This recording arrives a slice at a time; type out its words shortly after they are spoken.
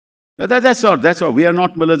That's all. We are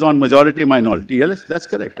not mullahs on majority minority. Yes, that's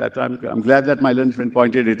correct. I'm glad that my learned friend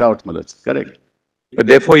pointed it out, mullahs. Correct. But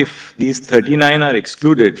therefore, if these 39 are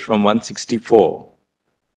excluded from 164,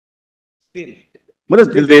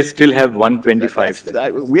 will they still have 125?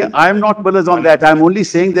 I am not mullahs on that. I'm only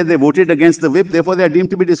saying that they voted against the whip, therefore they are deemed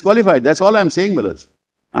to be disqualified. That's all I'm saying, mullahs.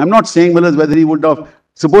 I'm not saying, mullahs, whether he would have.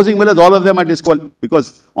 Supposing, mullahs, all of them are disqualified,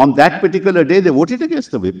 because on that particular day they voted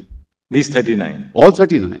against the whip. These 39? All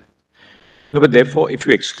 39. No, but therefore, if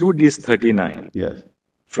you exclude these 39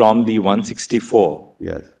 from the 164,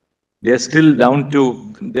 they're still down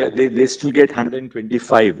to, they still get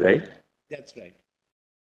 125, right? That's right.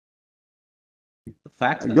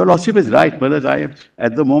 Your Lordship is right, mullahs.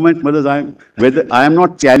 At the moment, mullahs, I am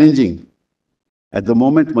not challenging. At the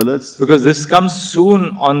moment, mullahs. Because this comes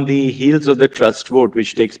soon on the heels of the trust vote,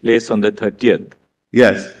 which takes place on the 30th.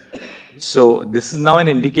 Yes. So this is now an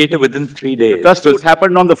indicator within 3 days. The trust vote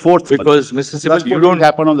happened on the 4th. Because Mr. Sibal, you don't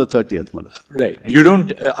happen on the 30th, mullahs. Right. You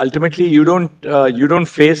don't ultimately you don't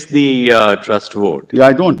face the trust vote. Yeah,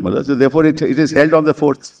 I don't, mullahs. So therefore, it is held on the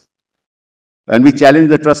 4th, and we challenge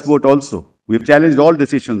the trust vote also. We've challenged all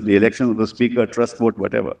decisions, the election of the speaker, trust vote,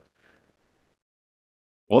 whatever.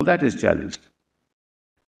 All that is challenged.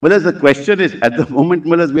 Mullahs, the question is, at the moment,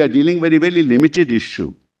 mullahs, we are dealing very, very limited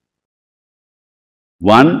issue.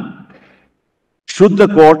 One, should the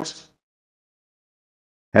courts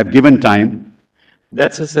have given time?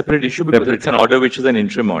 That's a separate issue because it's an order which is an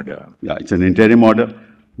interim order. Yeah, it's an interim order.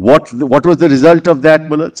 What was the result of that,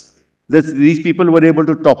 mullahs? These people were able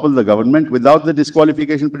to topple the government without the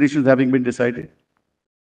disqualification petitions having been decided.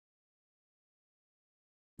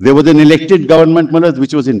 There was an elected government, mullahs,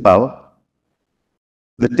 which was in power.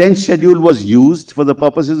 The 10th schedule was used for the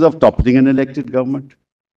purposes of toppling an elected government.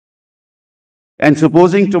 And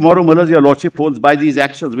supposing tomorrow, mullahs, your Lordship holds by these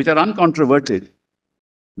actions, which are uncontroverted,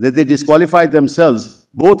 that they disqualify themselves,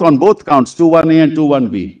 both on both counts, 2(1)A and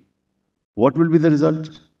 2(1)B. What will be the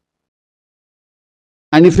result?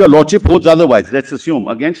 And if your Lordship holds otherwise, let's assume,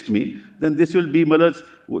 against me, then this will be, mullahs,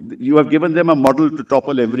 you have given them a model to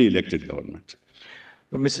topple every elected government.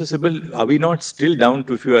 Mr. Sibal, are we not still down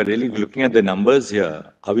to, if you are really looking at the numbers here,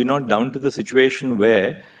 are we not down to the situation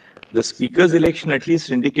where the speaker's election at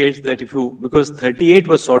least indicates that because 38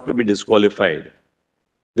 was sought to be disqualified,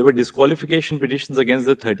 there were disqualification petitions against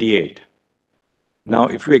the 38. Now,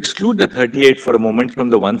 if you exclude the 38 for a moment from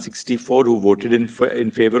the 164 who voted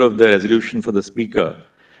in favor of the resolution for the speaker,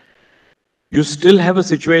 you still have a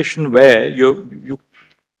situation where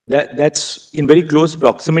that's in very close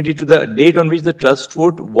proximity to the date on which the trust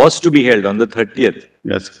vote was to be held, on the 30th.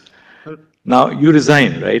 Yes. Now, you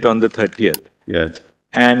resign, right, on the 30th. Yes.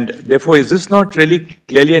 And therefore, is this not really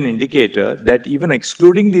clearly an indicator that even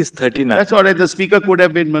excluding these 39... That's all right. The speaker could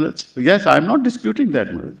have been, mullahs. Yes, I'm not disputing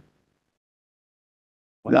that, mullahs.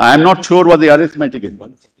 I'm not sure what the arithmetic is.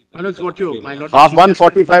 Half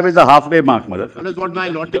 145 is the halfway mark, mullahs. That's what my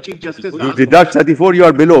Lord the Chief Justice asked. You deduct 34, you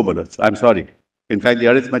are below, mullahs. I'm sorry. In fact, the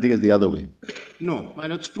arithmetic is the other way. No, my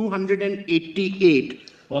Lord,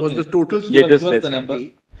 288 was the total. Yeah, the number.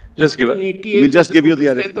 Just give it. We'll just give you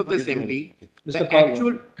the strength of the assembly. The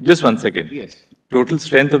actual. Just 1 second. Yes. Total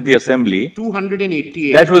strength of the assembly.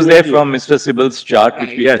 288. That was there from Mr. Sibal's chart,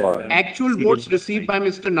 which we saw. Actual votes received by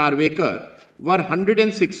Mr. Narvekar were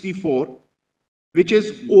 164, which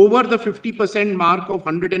is over the 50% mark of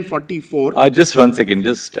 144. Just 1 second.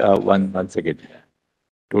 Just one second.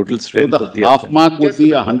 Total strength of the half mark would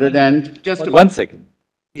be 100 and... Just 1 second.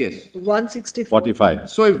 Yes. 164. 45.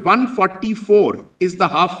 So if 144 is the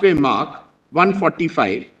halfway mark,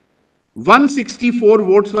 145, 164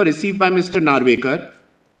 votes were received by Mr. Narvekar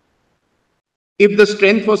if the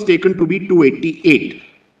strength was taken to be 288.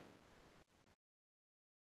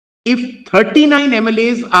 If 39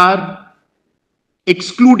 MLAs are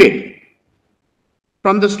excluded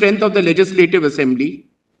from the strength of the Legislative Assembly,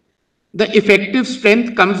 the effective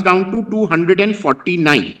strength comes down to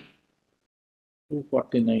 249.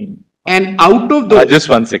 249. And out of those... just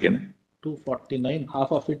 1 second. 249,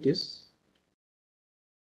 half of it is?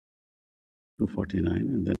 249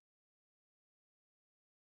 and then...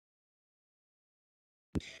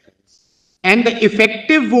 And the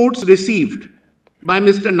effective votes received by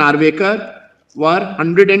Mr. Narvekar were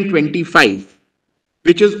 125,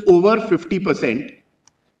 which is over 50%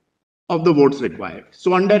 of the votes required.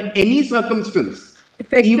 So under any circumstance,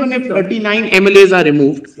 even if 39 MLAs are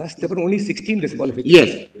removed. Plus there were only 16 disqualifications.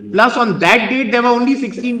 Yes. Plus on that date, there were only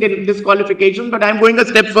 16 disqualifications, but I'm going a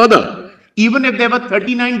step further. Even if there were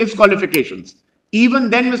 39 disqualifications, even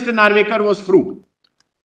then Mr. Narvekar was through.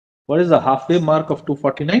 What is the halfway mark of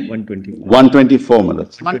 249? 124. 124,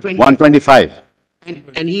 mullahs. 125.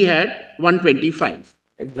 and he had 125.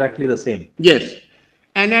 Exactly the same. Yes.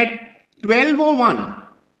 And at 12:01,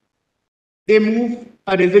 they move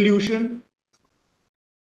a resolution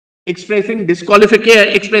expressing disqualification,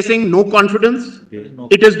 expressing no confidence. No.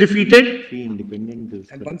 It is defeated. And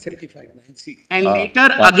 175. And later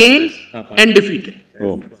again and defeated.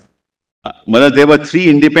 Oh. Malad, there were 3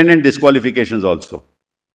 independent disqualifications also,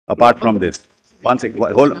 apart from this. One second,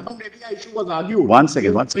 hold on. Issue was argued. One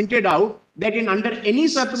second. Pointed out that in under any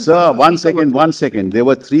circumstance. Sir, one second. There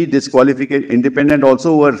were 3 disqualification, independent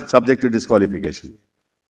also were subject to disqualification.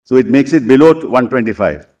 So it makes it below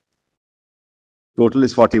 125. Total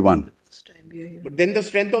is 41. But then the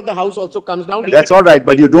strength of the house also comes down. That's all right,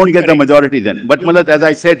 but you don't get the majority then. But Malad, as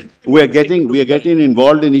I said, we are getting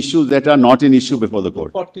involved in issues that are not an issue before the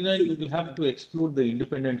court. 49, you will have to exclude the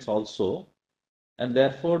independents also. And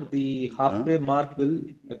therefore, the halfway mark will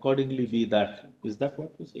accordingly be that. Is that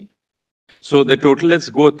what you say? So the total, let's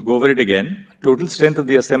go over it again. Total strength of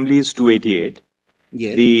the assembly is 288.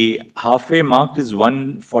 Yes. The halfway mark is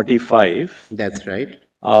 145. That's right.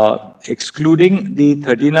 Excluding the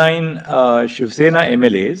 39 Shiv Sena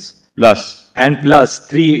MLAs Plus. and plus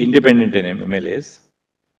 3 independent MLAs.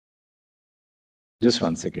 Just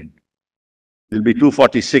 1 second. It will be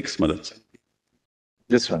 246, Malad.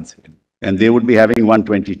 Just 1 second. And they would be having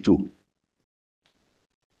 122.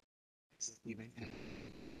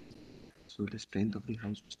 So the strength of the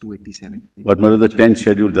house was 287. But Malad, the 10th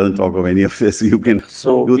schedule doesn't talk of any of this. You can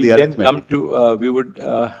So do we the then arithmetic. come to, we would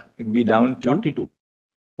be down to 42.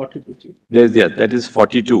 42. that is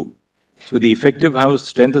 42. So the effective house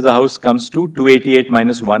strength of the house comes to 288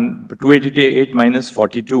 minus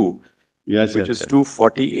 42, Yes, which yes. is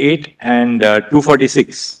 248 and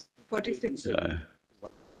 246. 46.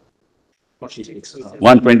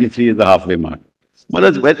 123 is the halfway mark.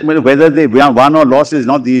 Malad, whether they won or lost is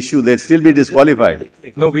not the issue. They'll still be disqualified.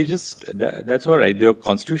 No, we just, that's all right. The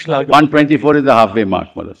constitutional argument. 124 is the halfway mark,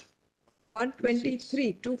 Malad.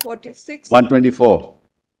 123, 246. 124.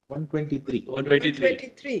 123.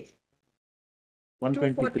 123. 123.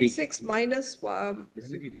 246 minus.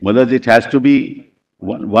 Malad, it has to be,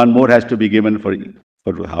 one more has to be given for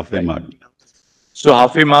halfway mark. So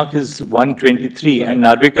halfway mark is 123 and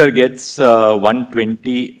Narvekar gets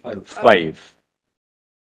 125.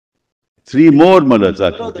 3 more Malads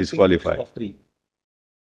are disqualified.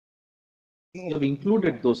 You have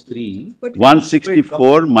included those 3.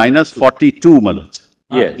 164 minus 42 Malads.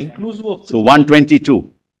 Yes. Inclusive of So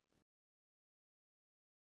 122.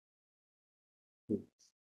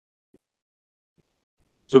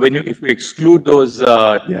 So when you, if you exclude those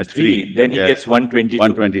 3, then he Yes. gets 122.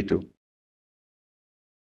 122.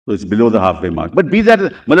 So it's below the halfway mark. But be that,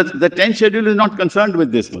 Malad, the 10th schedule is not concerned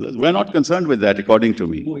with this, Malad. We're not concerned with that, according to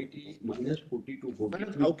me.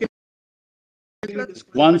 How can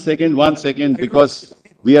 1 second, because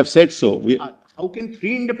we have said so. how can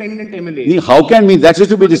 3 independent MLAs? How can we? That is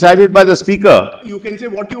to be decided by the speaker. You can say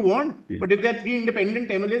what you want, but if there are 3 independent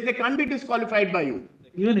MLAs, they can't be disqualified by you.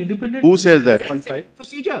 even independent. Who says that?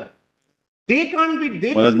 Procedure. They can't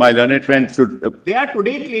be. Malad, my learned friend should. They are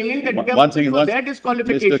today claiming that One second, for their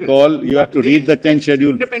disqualification. Mr. Call, you have to read the 10th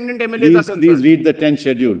schedule. Independent MLAs are Please read the 10th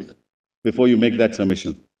schedule before you make that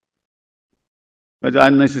submission. But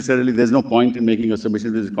unnecessarily, there's no point in making a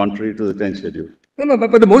submission which is contrary to the 10th schedule. No,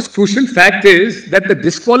 but the most crucial fact is that the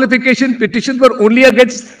disqualification petitions were only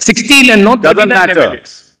against 16 and not Doesn't 39 matter.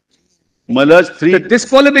 MLAs. Malaj, The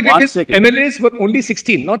disqualification 1 second. MLAs were only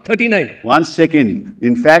 16, not 39. 1 second.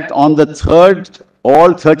 In fact, on the 3rd,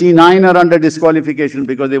 all 39 are under disqualification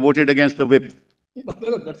because they voted against the whip.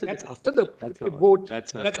 That's after the vote.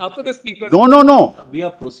 That's after the speaker. No. We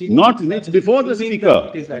are proceeding. Not, it's before the Assuming speaker.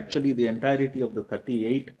 that it is actually the entirety of the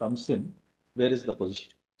 38 comes in. Where is the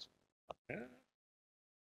position?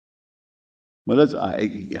 Malaj,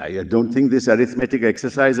 I don't think this arithmetic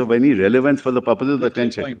exercise of any relevance for the purposes of the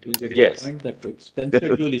 10th schedule. Point. You get Yes. the point that it's 10th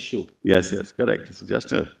schedule issue. Yes, correct. It's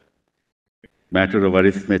just a matter of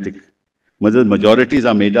arithmetic. Malaj, majorities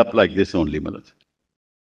are made up like this only, Malaj.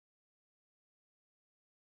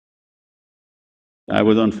 I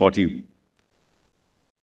was on 40.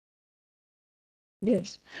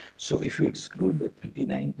 Yes. So if you exclude the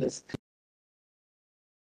 39 plus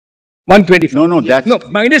 125. No, that's. No,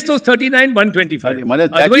 minus those 39, 125. Malaj,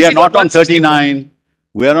 that Otherwise, we are it not was on 39.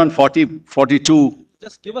 We are on 42.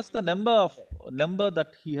 Just give us the number that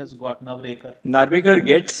he has got now, Rekha. Narvekar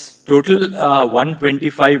gets total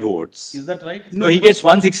 125 votes. Is that right? No, he gets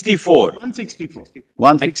 164. 164.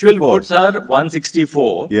 Actual votes are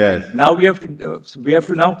 164. Yes. Now we have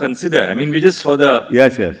to now consider. I mean, we just for the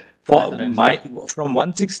Yes. From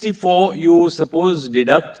 164, you suppose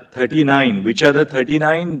deduct 39. Which are the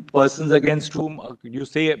 39 persons against whom you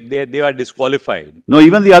say they are disqualified? No,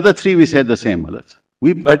 even the other three we said the same.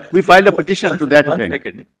 We filed a petition to that effect.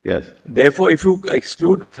 Second. Yes. Therefore, if you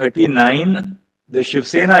exclude 39, the Shiv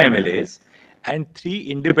Sena MLAs, and 3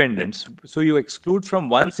 independents, so you exclude from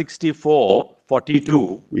 164,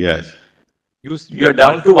 42, Yes, you're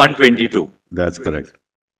down to 122. that's correct.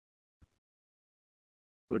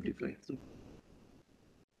 45.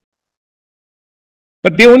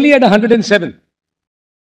 But they only had 107.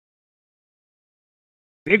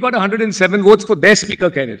 They got 107 votes for their speaker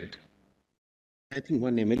candidate. I think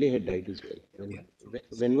one MLA had died as well.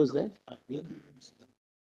 When was that?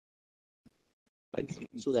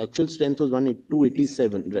 So the actual strength was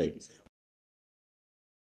 287, right?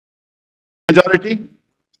 Majority?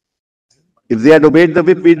 If they had obeyed the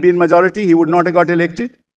whip, we'd be in majority, he would not have got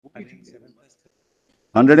elected.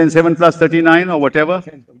 107 plus 39 or whatever.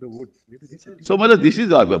 So, Mother, this is,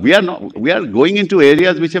 we are going into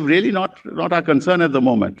areas which have really not our concern at the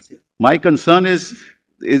moment. My concern is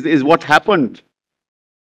what happened.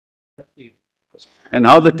 And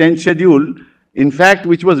how the 10th schedule, in fact,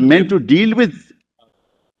 which was meant to deal with.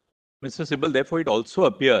 Mr. Sibal, therefore, it also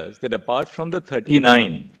appears that apart from the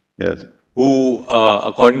 39, Yes. who,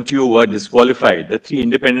 according to you, were disqualified, the 3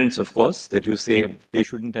 independents, of course, that you say they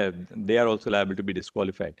shouldn't have, they are also liable to be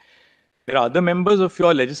disqualified. There are other members of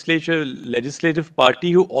your legislative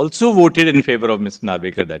party who also voted in favor of Mr.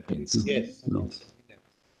 Narvekar, that means. Yes. No.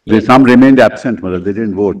 Some remained absent, Mother. They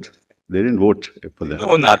didn't vote. They didn't vote for that.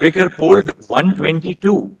 No, Narvekar polled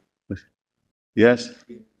 122. Yes.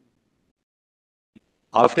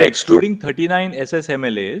 After excluding 39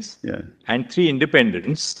 SSMLAs Yeah. and 3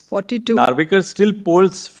 independents, 42. Narvekar still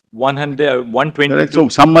polls 122. Correct. So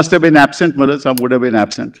some must have been absent, Mother. Some would have been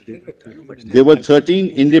absent. There were 13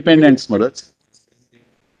 independents, Mother.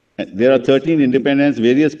 There are 13 independents,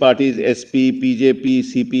 various parties, SP, PJP,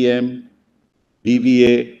 CPM,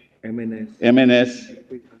 DVA, MNS,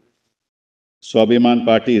 Swabhiman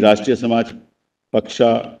Party, Rashtriya Samaj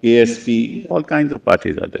Paksha, KSP, all kinds of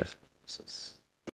parties are there.